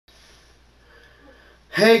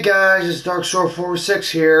Hey guys, it's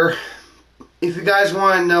Dark46 here. If you guys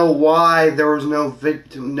want to know why there was no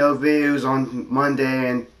videos on Monday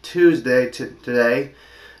and Tuesday today,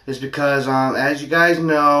 is because as you guys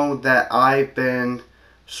know that I've been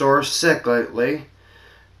sort of sick lately,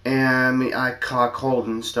 and I caught cold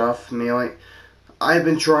and stuff. I've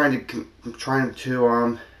been trying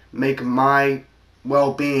to make my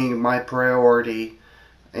well-being my priority,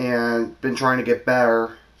 and been trying to get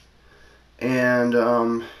better. And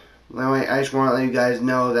anyway, I just want to let you guys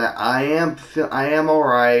know that I am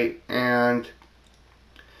alright, and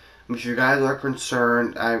if you guys are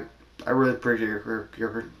concerned, I really appreciate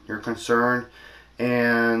your concern.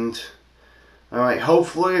 And alright,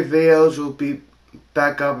 hopefully videos will be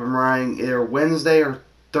back up and running either Wednesday or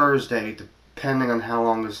Thursday, depending on how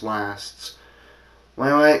long this lasts.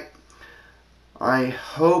 Well, anyway, I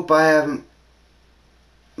hope I haven't.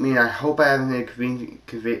 I hope I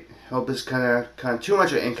haven't hope it's kind of too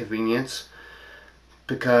much of an inconvenience,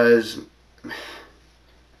 because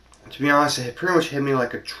to be honest, it pretty much hit me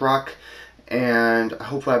like a truck, and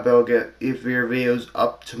hopefully I'll be able to get either videos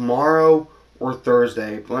up tomorrow or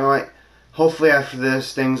Thursday. But anyway, hopefully after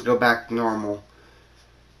this things go back to normal.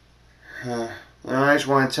 I just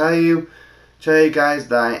want to tell you guys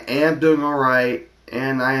that I am doing alright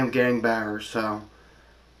and I am getting better. So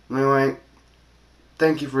anyway,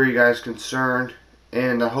 thank you for you guys' concern,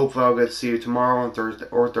 and I hope I'll get to see you tomorrow on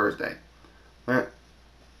Thursday. Alright.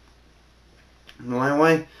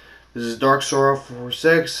 Anyway, this is Dark Sorrow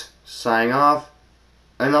 46 signing off,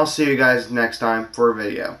 and I'll see you guys next time for a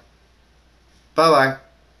video. Bye bye.